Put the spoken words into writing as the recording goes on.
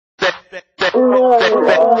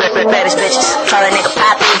Baddest bitches, call a nigga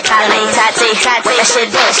Poppy, call me Tati, that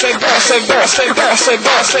shit do it.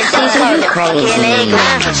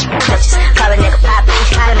 Call a nigga Poppy,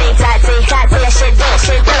 call me Tati, that shit do it.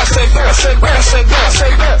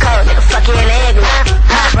 Call a nigga fuck you in the egg,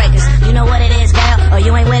 heartbreakers, you know what it is, girl, or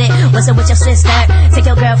you ain't with it. What's up with your sister? Take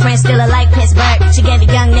your girlfriend, steal her like Pittsburgh. She gave a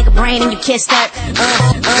young nigga brain and you kissed her.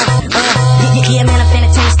 Yeah, man, I'm finna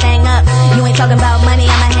turn this thing up. You ain't talking about money,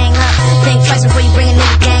 I'ma hang up. Think twice before you bring a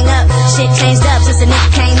nigga gang up. Shit changed up since the nigga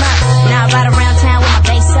came up. Now I ride around town with my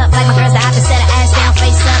bass up. Like my girls, I have to set her ass down,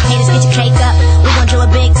 face up. Haters, get your cake up. We gon' do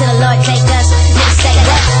it big till the Lord take us. Niggas stay up.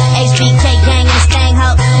 HBK gang in the stang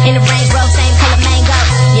hoe. In the Range Rover, same color mango.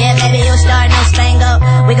 Yeah, baby, you a star, no spango.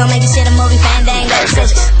 We gon' make this shit a movie fandango.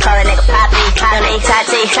 Call a nigga Poppy, call me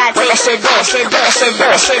Tati, that shit do it. Call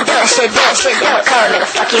a nigga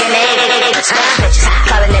fuck you in the egg.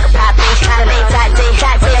 Call a nigga Poppy, call me Tati,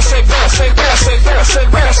 that shit do it.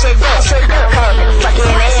 Call a nigga fuck you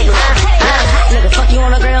in the egg. Nigga fuck you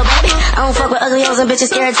on a girl, baby. I don't fuck with ugly hoes and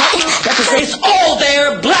bitches irritating. It's all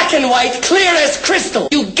there, black and white, clear as crystal.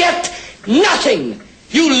 You get nothing.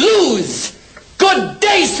 You lose. Good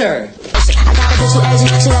day, sir. I got a bitch who Asian,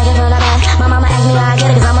 she like it from the back. My mama asked me why I get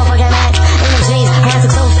it, cause I'm a fucking Mac. In them jeans, her ass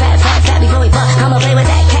look so fat before we fuck. I'ma play with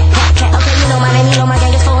that cat. Okay, you know my name, you know my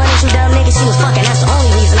gang is 400. You dumb niggas, she was fucking, that's the only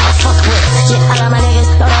reason I was fucking with. Yeah, I love my niggas,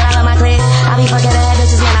 know that I love my clique. I be fucking bad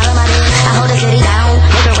bitches, man, I love my dick. I hold the city down,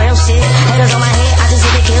 making real shit. Haters on my head, I just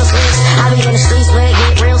hit the kill switch. I be in the streets with it,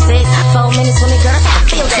 get real sick. 4 minutes with me, girl, I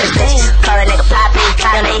feel that thing. Call a nigga Poppy,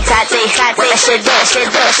 call me Tati, that shit do it. Call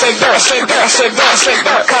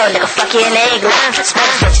a nigga fuck you in the egg,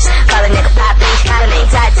 call a nigga Poppy, call me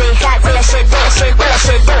Tati, that shit do it.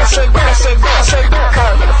 Call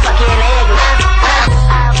a nigga fuck you in the egg,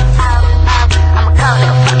 I'ma call a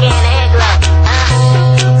nigga fuck you in the egg,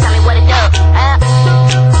 tell me what it do.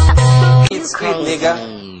 It's creep, nigga.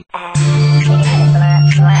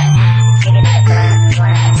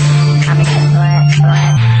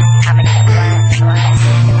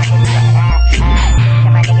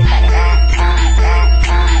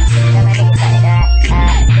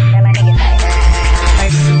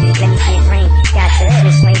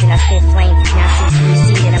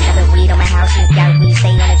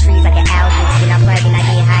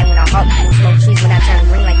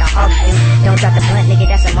 Don't drop the blunt, nigga,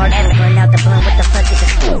 that's a more than burn out the blunt. What the fuck is this?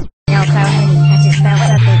 Now cloud honey, I just found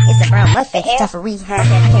something. It's a brown muffin, time for rehab.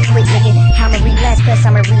 I can't quit, nigga. I'ma relax, plus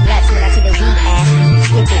I'ma relapse when I see the weed ass.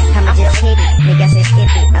 Skip it, I'ma just hit it. Nigga, I said skip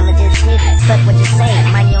it, I'ma just hit it. Fuck what you say,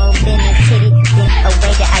 mind your own business, hit it. Then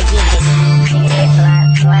away that I give it. Nigga, that's blind.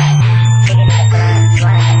 Nigga, that's blind.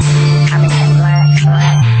 I'm in that blind.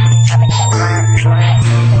 I'm in that blind.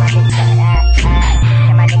 Can my niggas fuck it up?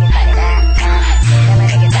 Can my niggas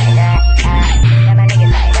fuck it up?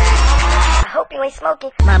 You ain't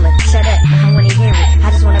smoking. Mama, shut up, I don't wanna hear it. I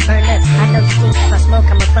just wanna burn up. I know you think if I smoke,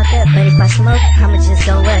 I'ma fuck up. But if I smoke, I'ma just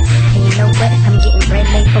go up. And you know what? I'm getting bread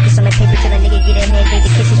made. Focus on the paper till a nigga get a head. Baby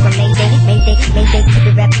kisses from Mayday. Keep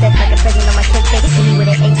it wrapped up like a present on my cake. See me with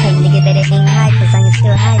an A-K, nigga better aim high. Cause I am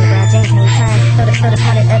still high. LeBron James, hang time. Throw the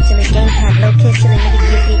pilot up till it's game time. Low kiss till a nigga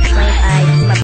get hit. Flame eyes.